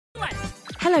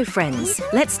Hello friends,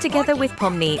 let's together with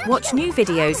Pomni watch new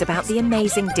videos about the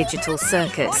amazing digital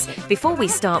circus. Before we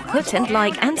start, put and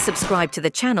like and subscribe to the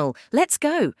channel. Let's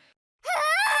go!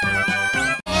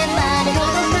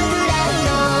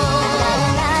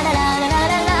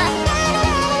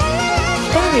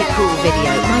 Very cool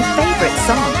video, my favourite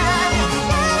song.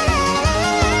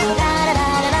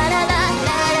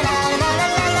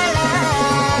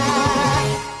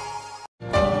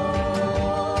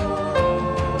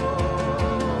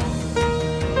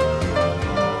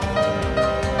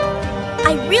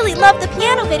 I really love the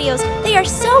piano videos. They are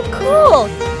so cool.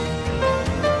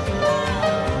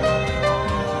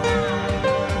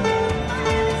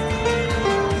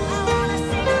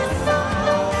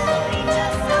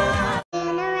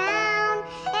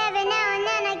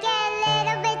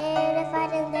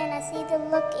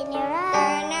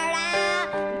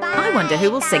 I wonder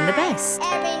who will sing the best.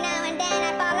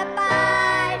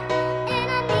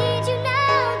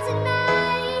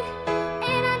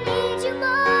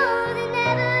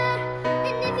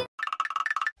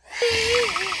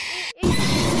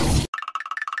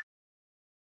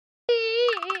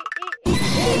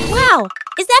 Wow!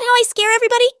 Is that how I scare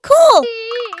everybody? Cool!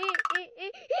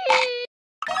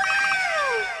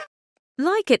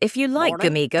 Like it if you like,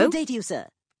 Gummigoo. Good day to you, sir.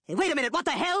 Hey, wait a minute, what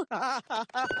the hell?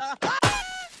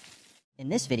 In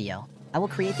this video, I will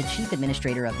create the chief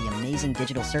administrator of the amazing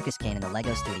digital circus cane in the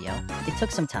LEGO studio. It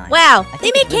took some time. Wow,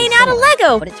 they made cane out of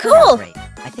Lego! But it turned out Cool! great.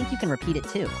 I think you can repeat it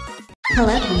too.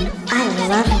 Hello, I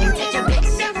love you.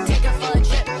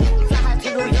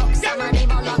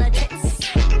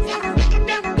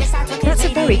 That's a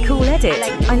very cool edit.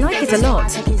 I like it a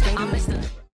lot.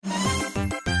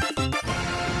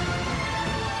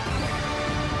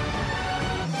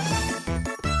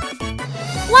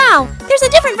 Wow! There's a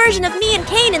different version of me and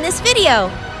Kane in this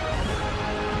video!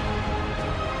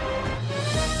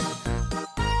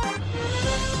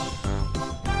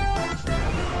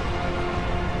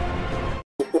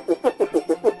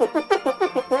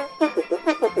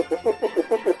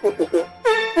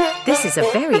 This is a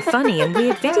very funny and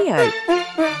weird video.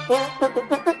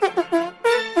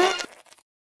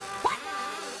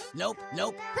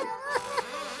 Nope.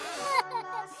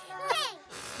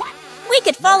 We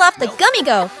could fall off the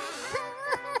Gummigoo!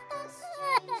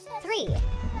 3.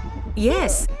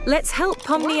 Yes, let's help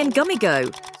Pomni and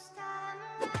Gummigoo.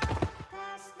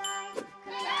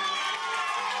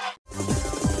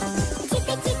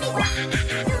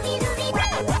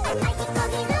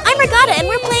 I'm Regatta and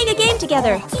we're playing a game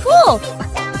together. Cool!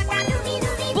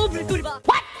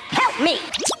 What? Help me!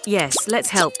 Yes, let's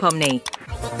help Pomni.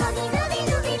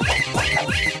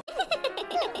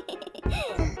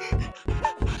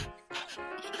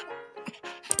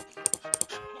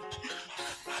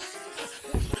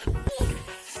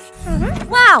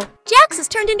 Wow! Jax has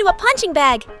turned into a punching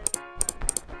bag!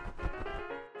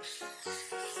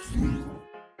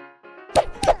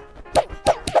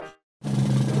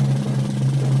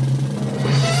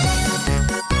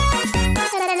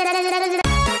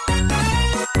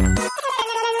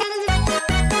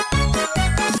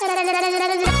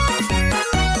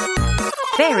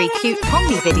 Very cute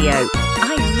Pomni video.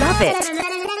 I love it.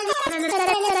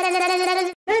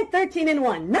 10, 13 in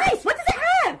 1. Nice! What does it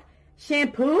have?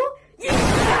 Shampoo?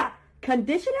 Yeah!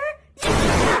 Conditioner?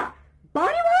 Yeah!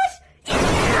 Body wash?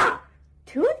 Yeah!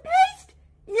 Toothpaste?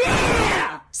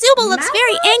 Yeah! Zooble looks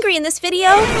very angry in this video.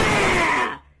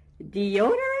 Yeah!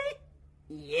 Deodorant?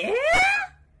 Yeah!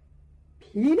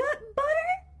 Peanut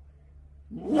butter?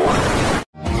 What?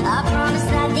 I promise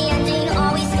that the ending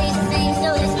always stays the same,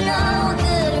 so there's no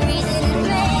good reason to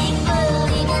make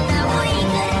believing that we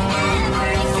could ever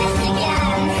exist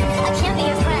again. I can't be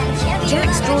your friend, can't be your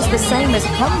Jax draws the same as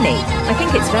Pomni. I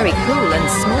think it's very cool and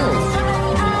small.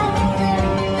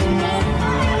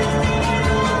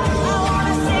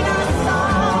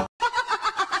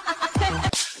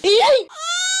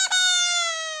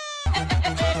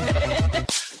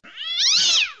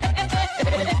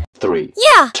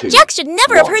 Yeah, Jax should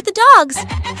never have hurt the dogs.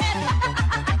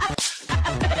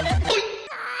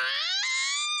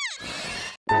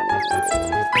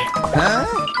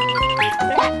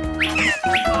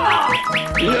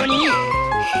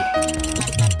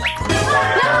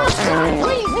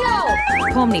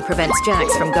 Pomni prevents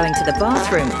Jax from going to the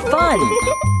bathroom. Fun!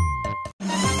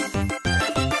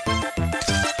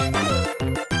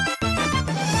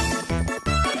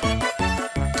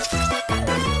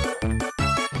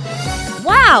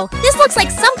 Wow, this looks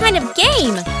like some kind of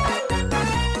game.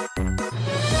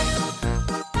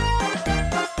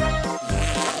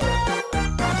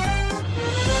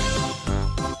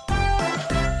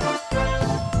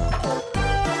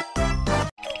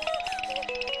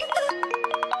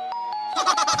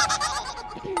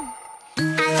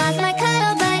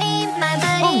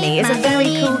 Pomni is a very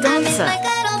cool dancer.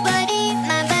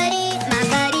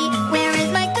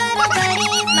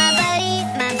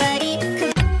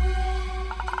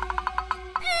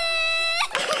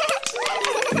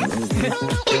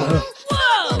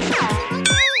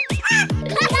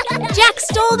 Jack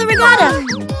stole the regatta!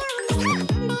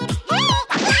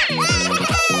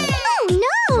 Oh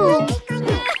no!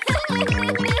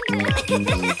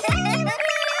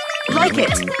 Like it!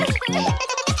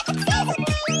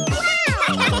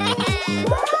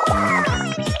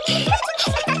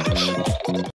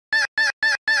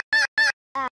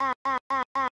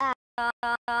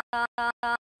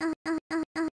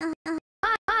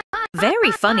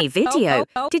 Very funny video.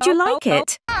 Did you like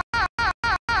it?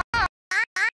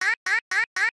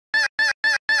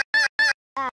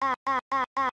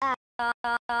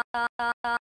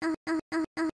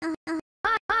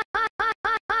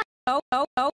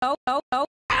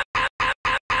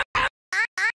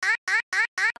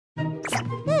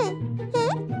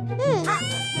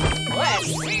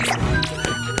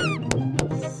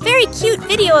 Very cute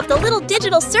video of the little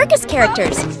digital circus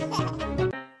characters.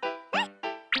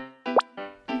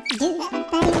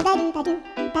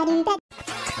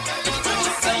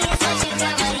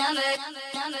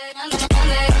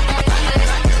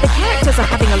 The characters are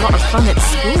having a lot of fun at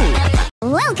school.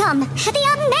 Welcome to the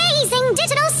amazing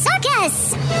digital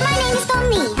circus! My name is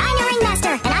Pomni, I'm your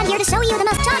ringmaster, and I'm here to show you the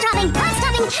most jaw-dropping,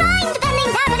 heart-stopping,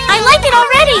 mind-bending happening. I like it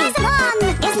already!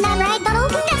 Isn't that right, Bubble?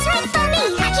 That's right,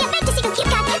 Pomni! I can't wait to see you keep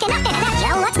on kicking up that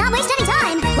yo. Let's not waste any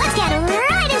time. Let's get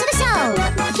right into the show.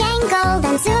 King Gold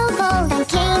and Sue Gold and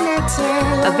King or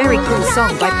two. A very cool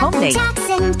song by Pomni.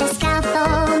 Jackson, the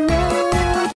scaffold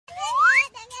move.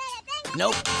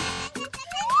 Nope.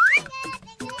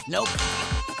 Nope.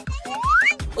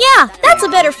 Yeah, that's a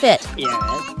better fit.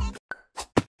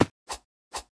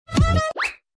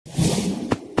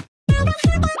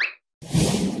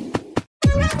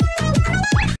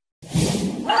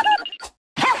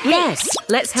 Yes,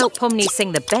 let's help Pomni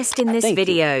sing the best in this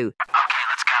video.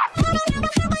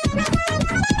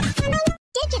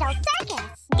 Digital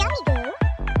circus. Gummigoo.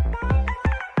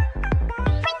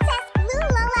 Princess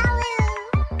Lulalaloo.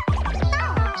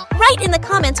 Write in the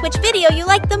comments which video you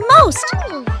like the most.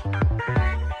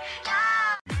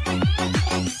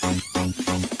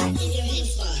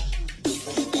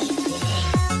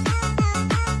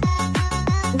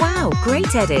 Wow,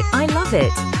 great edit. I love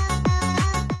it.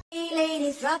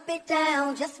 Ladies, drop it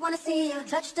down. Just wanna see you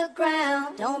touch the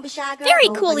ground. Don't be shy, girl. Very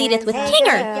cool, Edith, with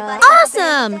Kinger.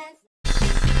 Awesome!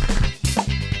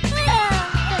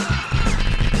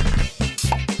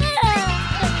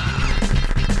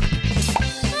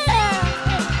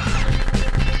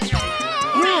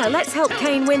 Yeah, let's help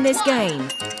Kane win this game.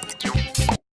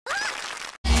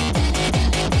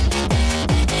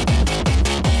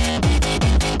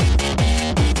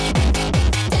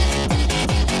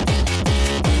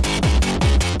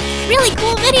 Really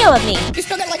cool video of me. You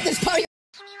still got like this party.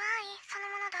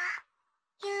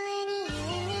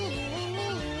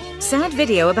 Sad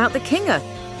video about the Kinger.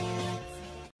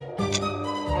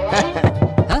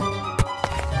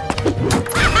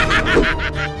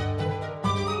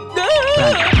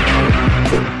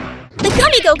 The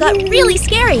Gummigoo got really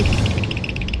scary.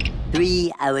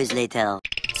 3 hours later.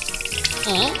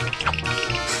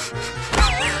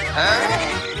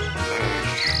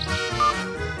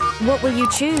 What will you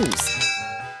choose?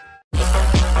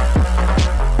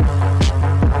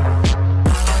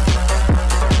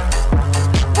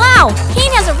 Wow,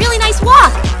 Kane has a really nice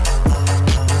walk.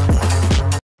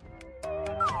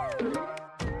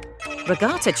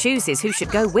 Regatta chooses who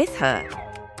should go with her.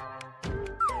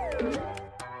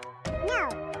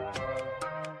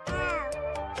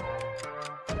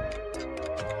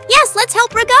 Yes, let's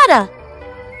help Regatta.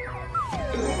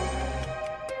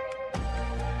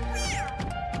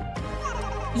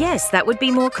 Yes, that would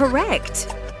be more correct.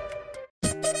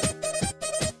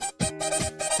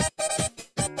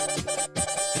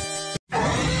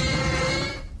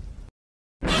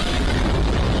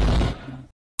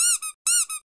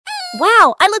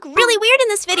 Wow, I look really weird in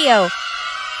this video.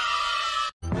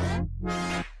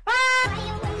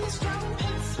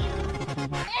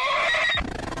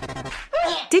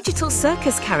 Digital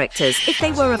circus characters if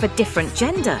they were of a different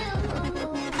gender.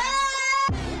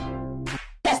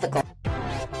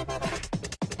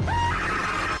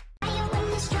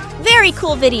 Very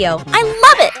cool video. I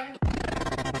love it.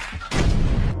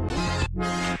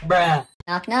 Bruh.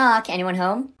 Knock, knock. Anyone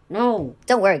home? No.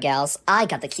 Don't worry, gals. I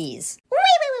got the keys.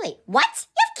 Wait. What?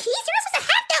 You have keys? You're not supposed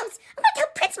to have those. I'm gonna tell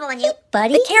Principal on you.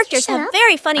 Buddy, The characters shut have up.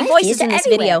 very funny I have voices keys in to this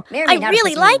everywhere. video. May or I may not have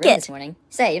really put some in your like room it. This morning.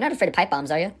 Say, you're not afraid of pipe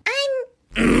bombs, are you?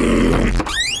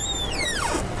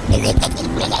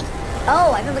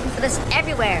 Oh, I've been looking for this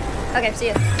everywhere. Okay, see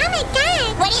you. Oh my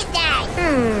god! What is that?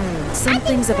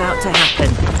 Something's about to happen.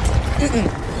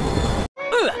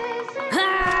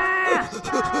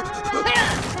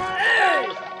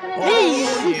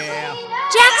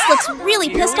 Jax looks really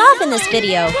pissed off in this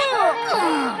video.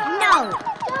 No!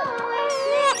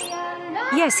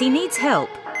 Yes, he needs help.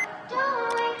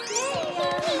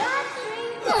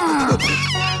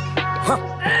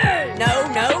 No,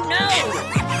 no, no!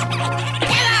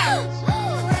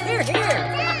 Here, here.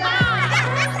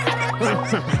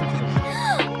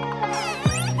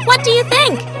 What do you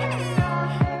think?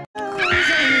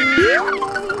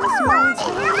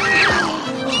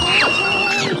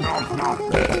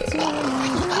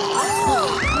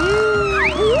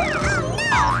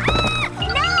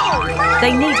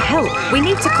 They need help. We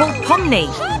need to call Pomni.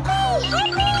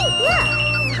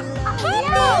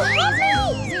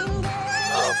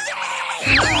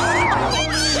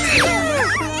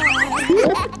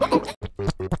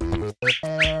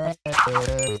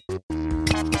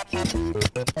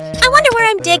 I wonder where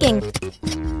I'm digging.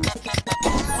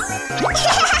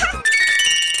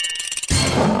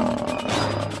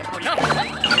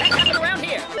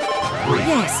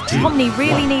 Yes, Pomni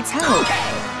really needs help.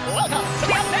 Welcome to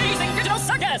the amazing digital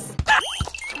circus!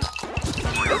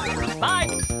 Bye!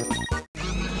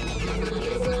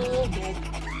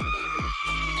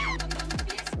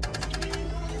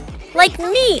 Like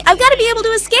me, I've got to be able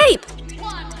to escape.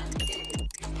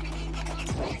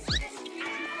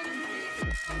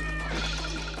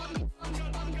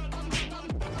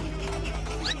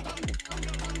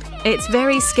 It's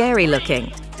very scary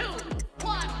looking.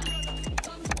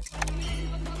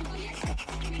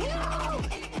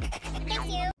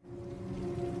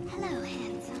 Hello,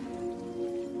 handsome.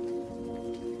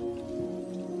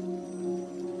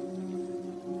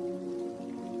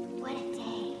 What a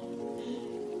day.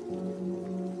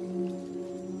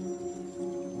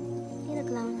 You look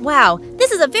lonely. Wow,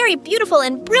 this is a very beautiful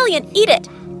and brilliant Eat It.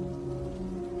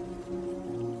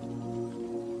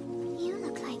 You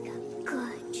look like a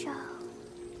good show.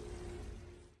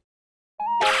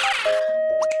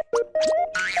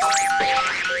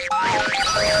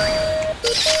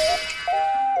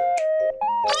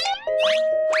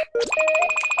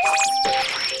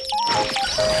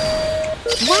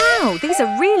 Wow, these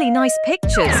are really nice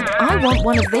pictures. I want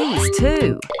one of these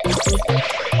too.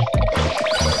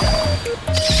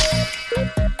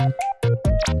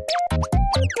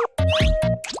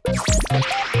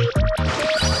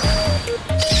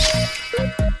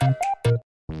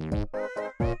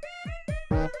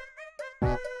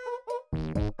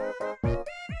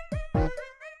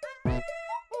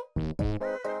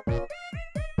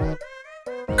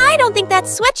 I don't think that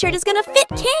sweatshirt is gonna fit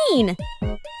Kane.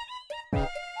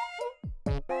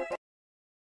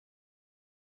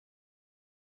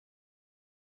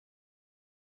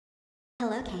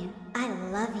 Hello, Kane. I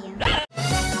love you.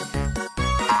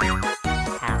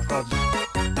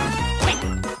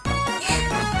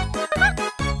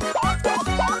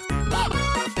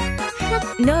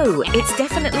 No, it's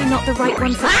definitely not the right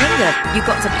one for Kinder. You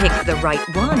got to pick the right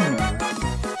one.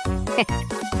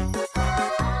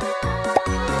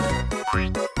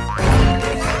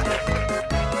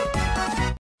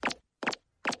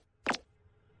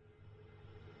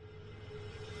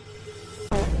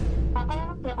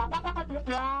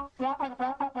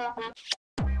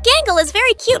 Gangle is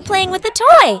very cute playing with the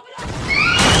toy.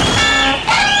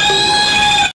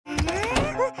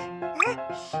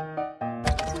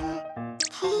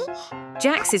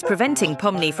 Jax is preventing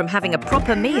Pomni from having a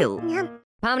proper meal.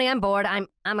 Pomni, I'm bored. I'm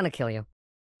gonna kill you.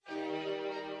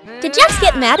 Did Jax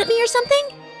get mad at me or something?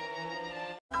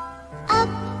 Up,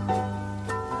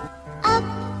 up,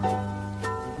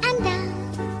 and down,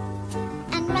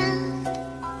 and round.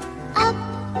 Up,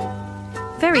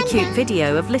 Very cute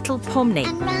video of little Pomni.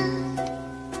 and round,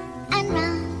 and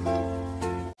round.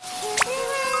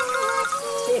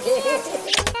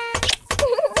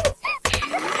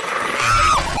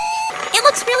 It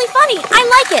looks really funny. I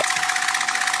like it.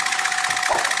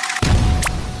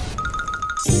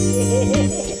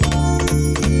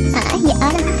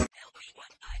 Yeah.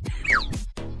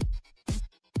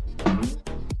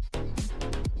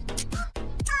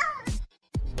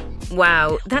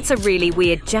 Wow, that's a really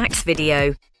weird Jax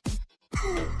video.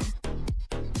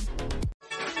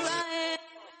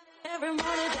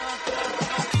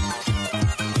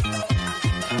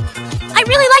 I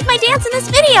really like my dance in this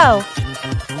video.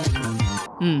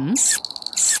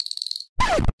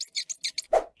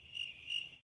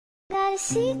 Got a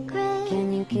secret.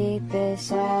 Can you you keep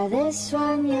this or this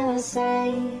one you'll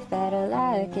save? Better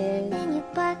like it in your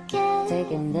pocket.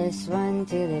 Taking this one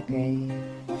to the grave.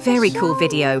 Very cool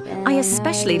video. I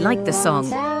especially like the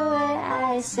song.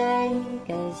 I say,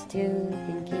 'cause two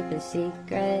can keep a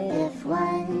secret if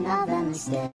one of them is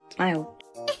dead. Smile.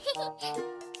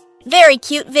 Very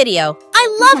cute video.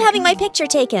 I love having my picture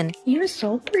taken. You're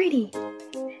so pretty.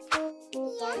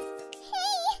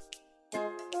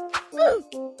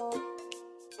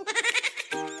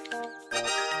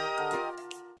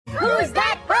 Who's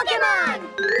that Pokemon?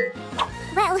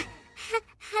 Well,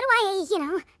 how do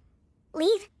I,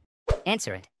 leave?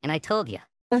 Answer it, and I told you.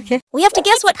 Okay. We have to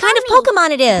guess what kind of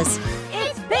Pokemon it is.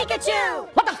 It's Pikachu!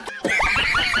 What the?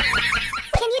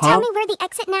 Can you tell me where the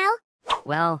exit now?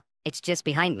 Well, it's just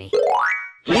behind me.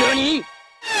 NANI?!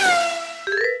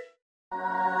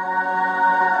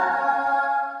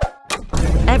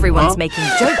 Everyone's making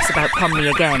jokes about Pomni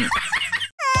again.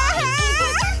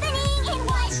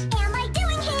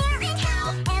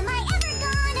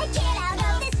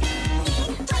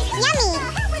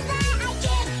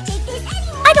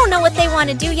 I don't know what they want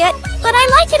to do yet, but I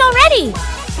like it already.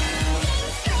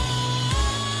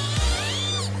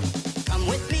 Come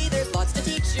with me, there's lots to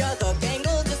teach ya. The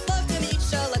Gangle just love to meet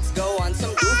ya. Let's go on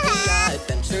some goofy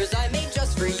adventures I made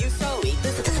just for you. So eat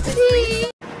this.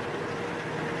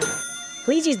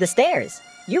 Please use the stairs.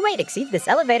 Your weight exceeds this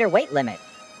elevator weight limit.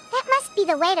 That must be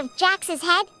the weight of Jax's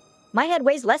head. My head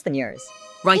weighs less than yours.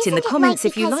 Write in the Isn't it comments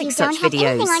if you because like such don't have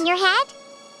anything videos. on your head?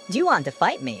 Do you want to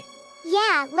fight me?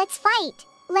 Yeah, let's fight.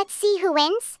 Let's see who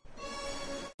wins.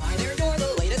 Hi there, you're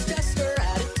the latest tester.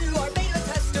 Added to our beta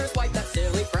testers. Wipe that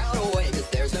silly frown away, 'cause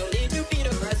there's no need to be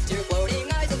depressed. Your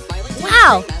floating eyes and smiling teeth.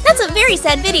 Wow, that's a very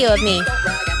sad video of me. Don't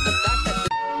brag at the fact that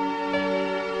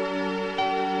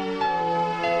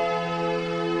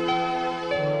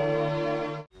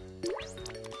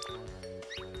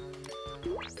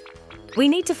We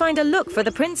need to find a look for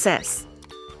the princess.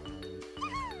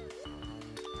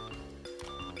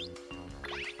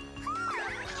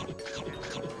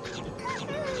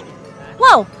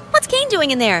 Whoa, what's Kane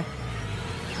doing in there?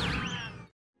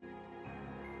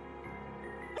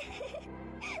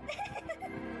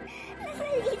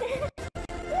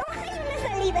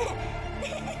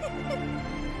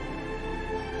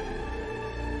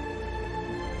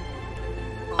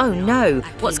 Oh no,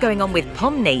 what's going on with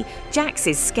Pomni? Jax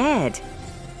is scared.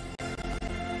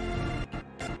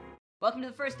 Welcome to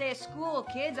the first day of school,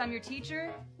 kids. I'm your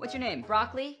teacher. What's your name?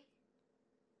 Broccoli?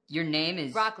 Your name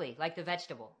is... Broccoli, like the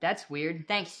vegetable. That's weird.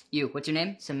 Thanks. You, what's your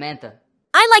name? Samantha.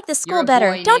 I like the school You're a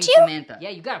better, boy don't named you? Samantha. Yeah,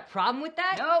 you got a problem with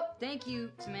that? No, thank you,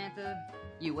 Samantha.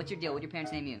 You, what's your deal? What'd your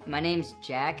parents name you? My name's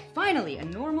Jack. Finally, a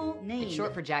normal name. It's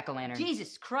short for jack-o'-lantern.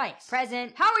 Jesus Christ.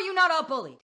 Present. How are you not all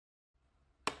bullied?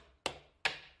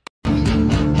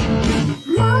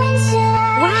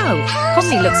 Wow,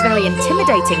 Pomni looks very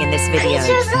intimidating in this video.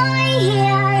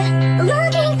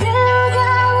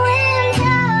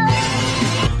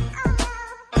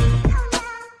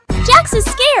 Jax is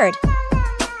scared.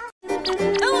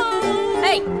 Hello!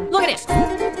 Hey, look at this!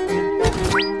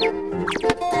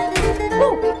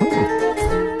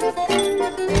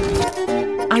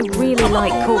 I really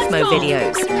like Korfmo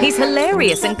videos. He's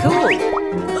hilarious and cool.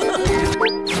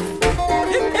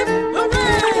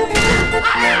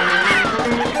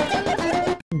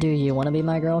 Do you want to be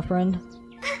my girlfriend?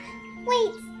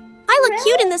 Wait. I look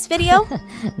cute in this video.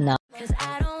 No.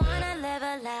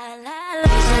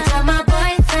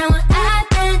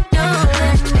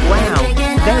 Wow,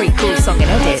 very cool song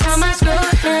and edits.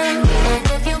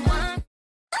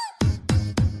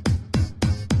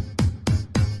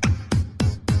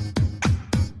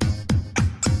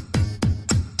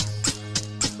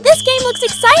 This game looks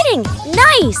exciting.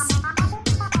 Nice.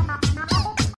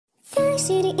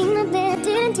 Sitting in my bed,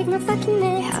 didn't take my fucking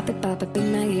meds. Happy pop up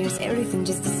in my ears, everything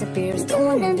just disappears. Don't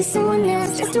wanna be someone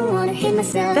else, just don't wanna hate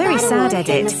myself. Very sad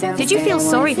edit. Did you feel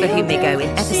sorry for Gummigoo in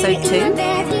episode 2?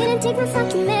 Didn't take my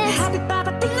fucking meds. Happy pop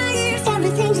up in my ears,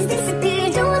 everything just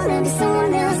disappears. Don't wanna be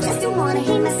someone else, just don't wanna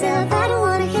hate myself. I don't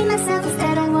wanna hate myself,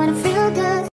 instead I wanna feel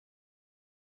good.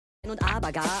 Und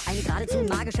aber gar eine geradezu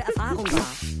magische Erfahrung war.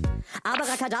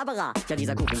 Abracadabra, ja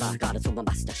dieser Kuchen war geradezu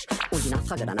bombastisch. Und die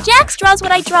Nachfrage danach Jax draws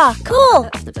what I draw. Cool.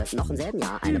 öffnete noch im selben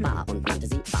Jahr eine Bar und nannte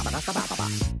sie Barbaras Rhabarber.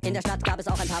 In der Stadt gab es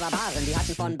auch ein paar Barbaren, die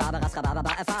hatten von Barbaras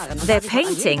Rhabarber erfahren. Und They're da sie an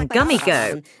jedem painting Tag bei Bar Gummigoo.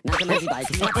 waren, nannte man sie bald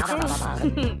die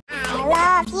Rhabarbaren. I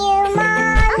love you,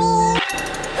 mommy.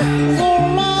 You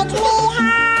make me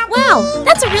happy. Wow,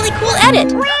 that's a really cool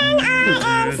edit. When I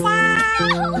am sad.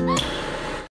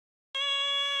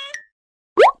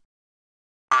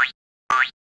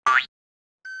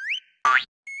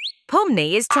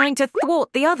 Pomni is trying to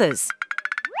thwart the others.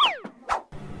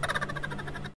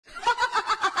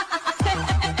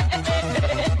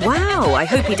 Wow, I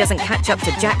hope he doesn't catch up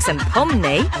to Jax and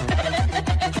Pomni.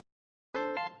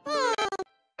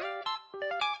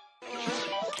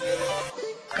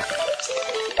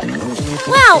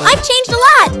 Wow, I've changed a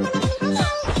lot!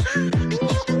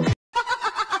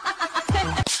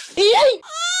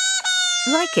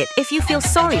 Like it if you feel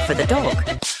sorry for the dog.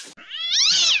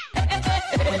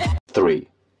 3,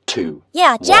 2.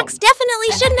 Yeah, Jax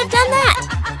definitely shouldn't have done that!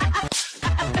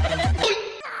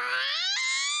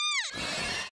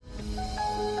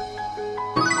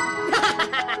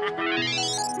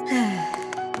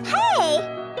 Hey!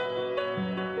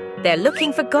 They're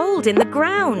looking for gold in the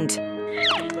ground.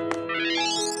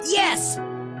 Yes!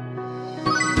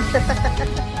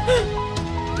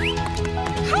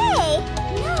 Hey!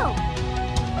 No!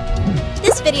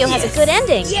 This video has a good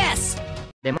ending. Yes!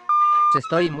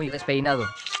 Estoy muy despeinado.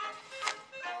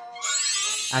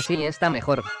 Así está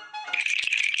mejor.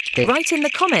 Write in the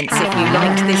comments if you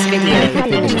liked this video.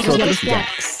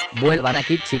 Vuelvan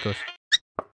aquí, chicos.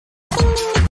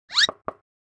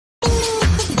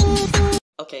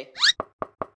 Okay.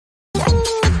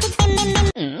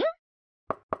 Help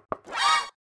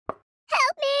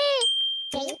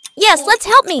me! Yes, let's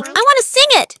help me! I want to sing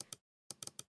it!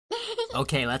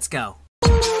 Okay, let's go.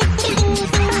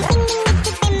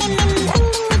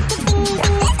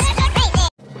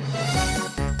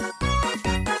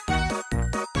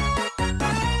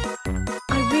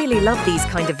 I really love these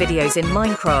kind of videos in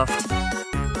Minecraft.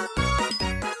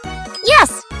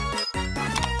 Yes!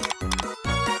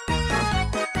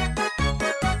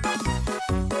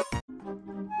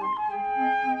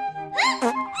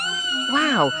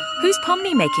 Wow, who's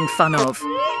Pomni making fun of?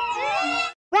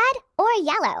 Red or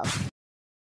yellow?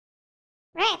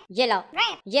 Red. Yellow.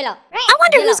 Red. Yellow. Red. I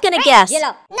wonder who's gonna guess.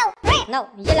 Yellow. No, red. No,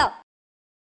 yellow.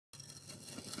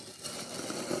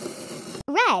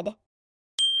 Red.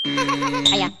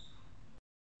 Aya.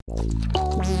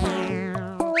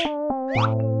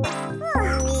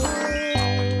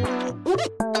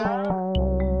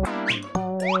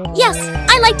 Yes,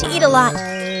 I like to eat a lot.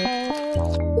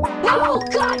 Oh,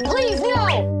 God, please, no!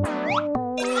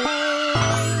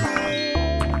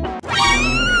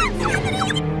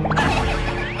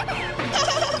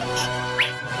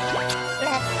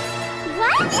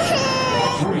 What?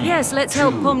 Yes, let's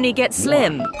help Pomni get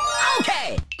slim.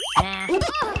 Okay!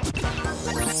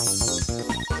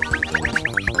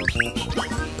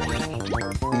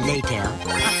 Later.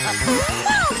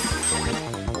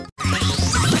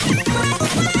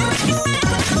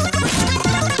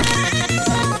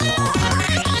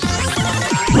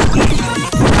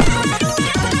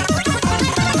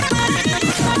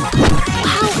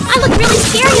 Wow, I look really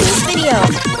scary in this video.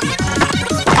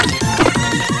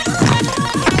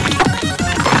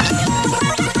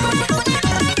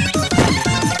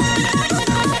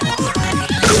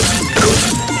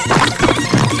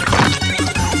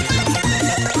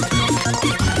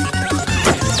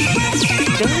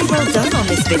 Very well done on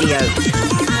this video.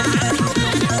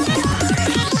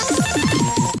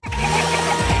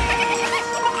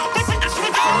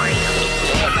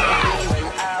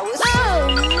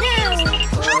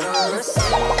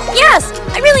 Yes,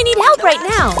 I really need help right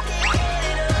now.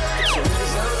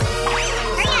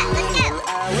 Hurry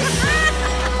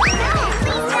up,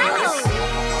 let's go.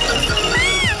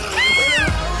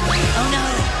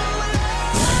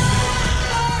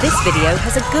 This video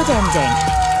has a good ending.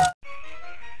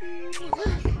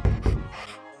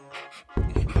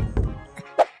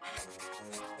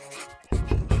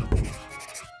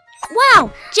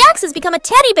 Wow, Jax has become a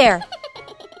teddy bear.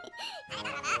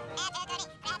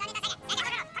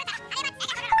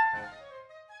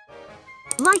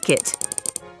 Like it.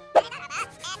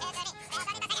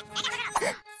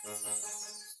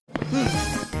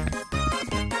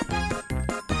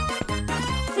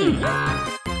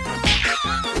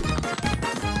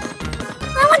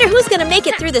 I wonder who's gonna make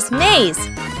it through this maze.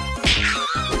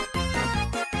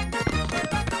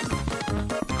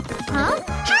 Huh?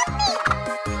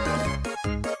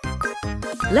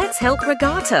 Let's help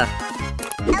Regatta.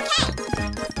 Okay.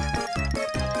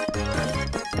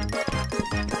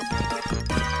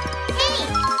 Hey.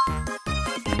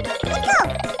 Let's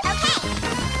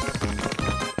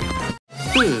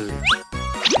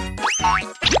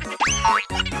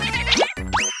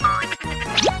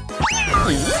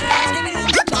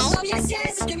go. Okay.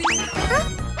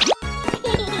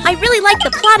 I really like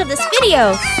the plot of this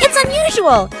video. It's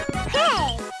unusual.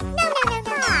 Hey. No.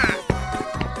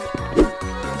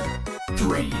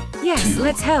 3, Yes,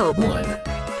 let's help. 1. Okay.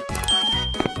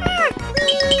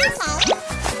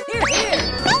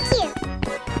 Thank you.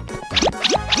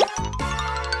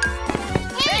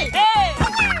 Hey.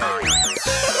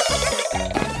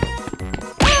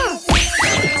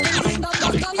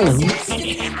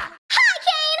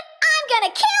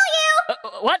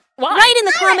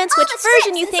 comments which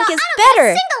version you think is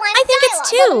better. I think it's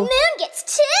 2. The moon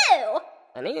gets 2.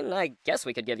 I mean, I guess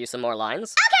we could give you some more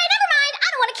lines. Okay, never mind. I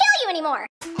don't want to kill you anymore.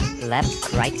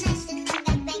 Left, right.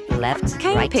 Left,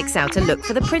 Kane right. picks out a look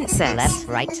for the princess. Left,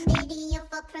 right.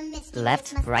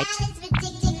 Left, right.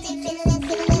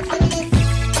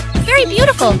 Very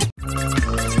beautiful.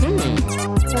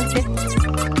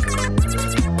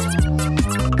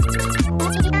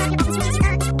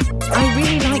 I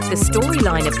really like the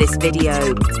storyline of this video.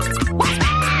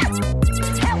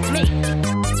 Help me.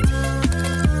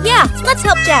 Yeah, let's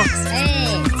help Jax.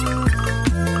 Hey.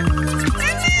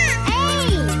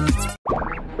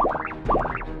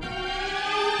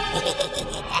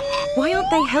 Why aren't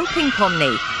they helping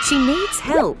Pomni? She needs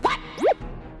help.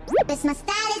 This my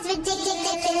style is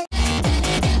ridiculous.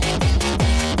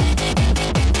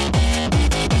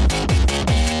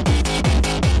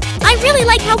 I really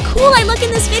like how cool I look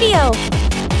in this video.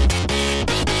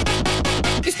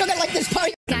 You still got like this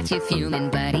party. Got you fuming,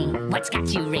 buddy. What's got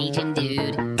you raging,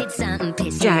 dude? Did something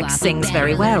piss you Jax off? sings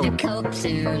very well.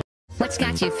 What's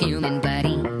got you fuming,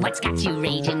 buddy? What's got you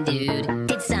raging, dude?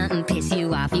 Did something piss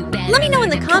you off? You better Let me know in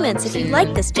the comments if you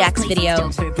like this Jax video.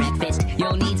 For breakfast,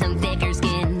 you'll need some thicker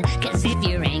skin. 'Cause if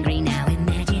you're angry now,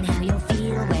 imagine how you'll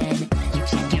feel when you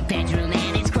check your bedroom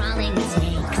and it's crawling with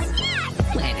snakes.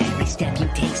 When every step you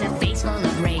take's a face full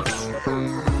of rakes.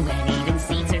 When even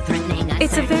seats are threatening.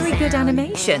 It's a very good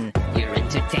animation. Your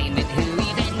entertainment, who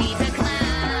even needs a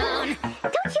clown?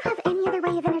 Don't you have any other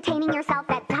way of entertaining yourself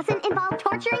that doesn't involve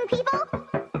torturing people?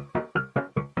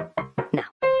 No.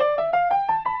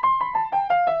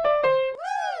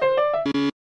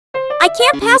 I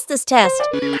can't pass this test.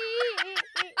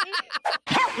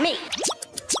 Help me!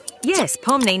 Yes,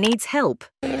 Pomni needs help.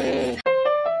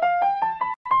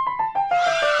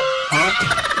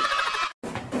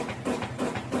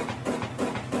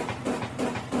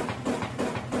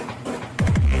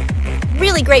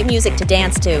 Really great music to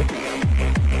dance to.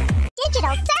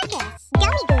 Digital Circus.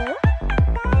 Gummigoo.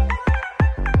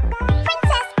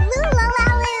 Princess Lulu.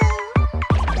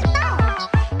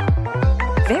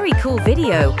 Very cool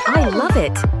video. I love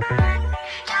it.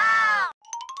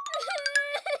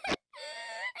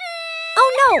 Oh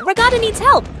no, Regatta needs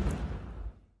help.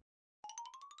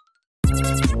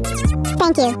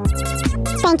 Thank you.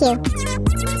 Thank you.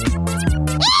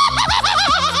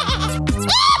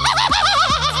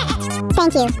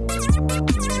 Thank you.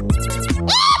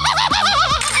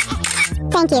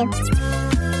 Thank you.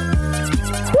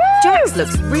 Jax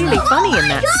looks really funny in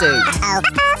that suit.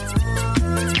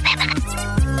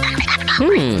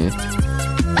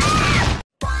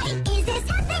 What is this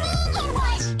happening? And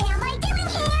what am I doing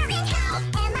here? And how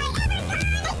am I ever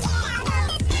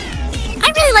I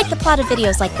really like the plot of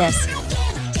videos like this.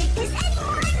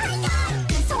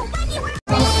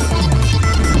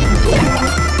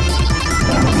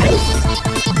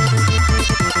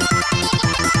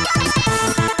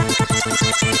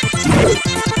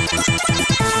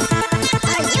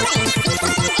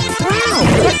 Wow,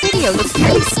 that video looks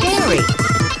really scary.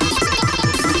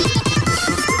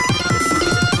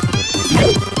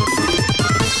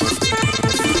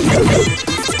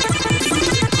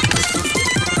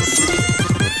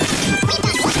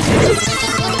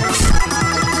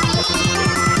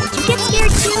 Did you get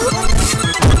scared too?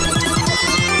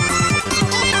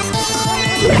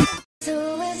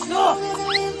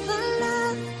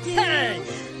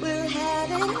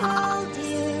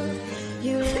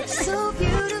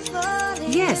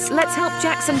 Yes, let's help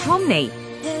Jax and Pomni.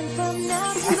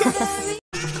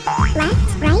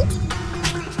 Left, right.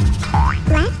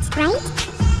 Left, right.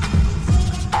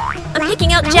 I'm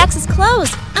picking out Jax's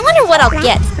clothes. I wonder what I'll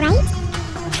get. Right.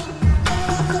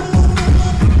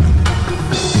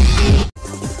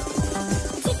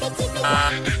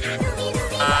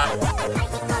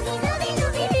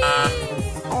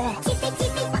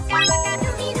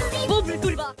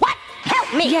 What?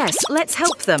 Help me! Yes, let's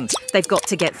help them. They've got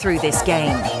to get through this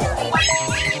game.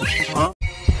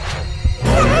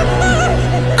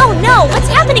 Oh no, what's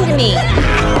happening to me?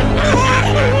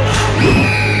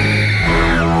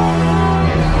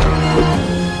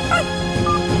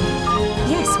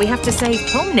 Yes, we have to save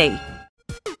Pomni.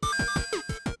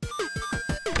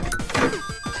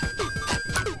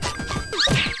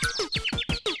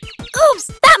 Oops,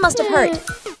 that must have hurt.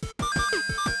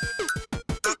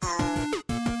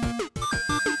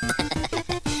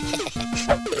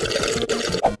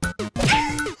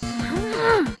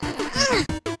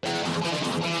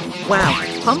 Wow,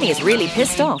 Pomni is really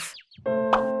pissed off.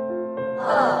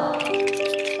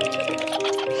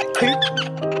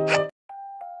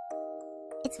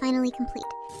 It's finally complete.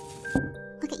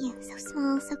 Look at you, so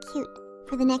small, so cute.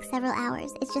 for the next several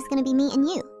hours. It's just gonna be me and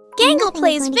you. Gangle Nothing is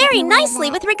plays going to get very in the way of nicely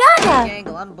that. with Regatta.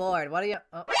 Gangle, I'm bored. What are you...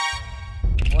 Oh.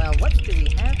 Well, what do we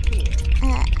have here?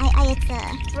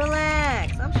 It's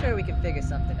Relax. I'm sure we can figure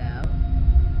something out.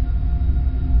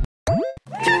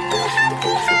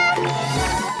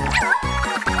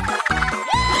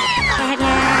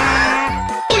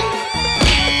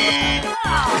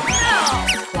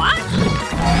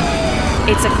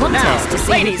 It's a contest to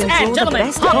see Ladies who can and draw the gentlemen,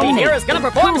 best Pomni Pomni. here is gonna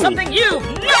perform Cool. something you've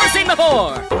never seen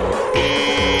before!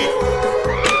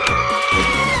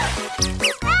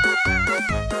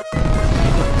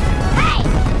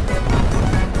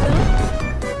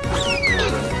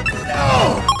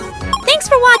 Thanks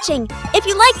for watching. If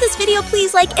you like this video,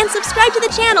 please like and subscribe to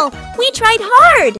the channel. We tried hard.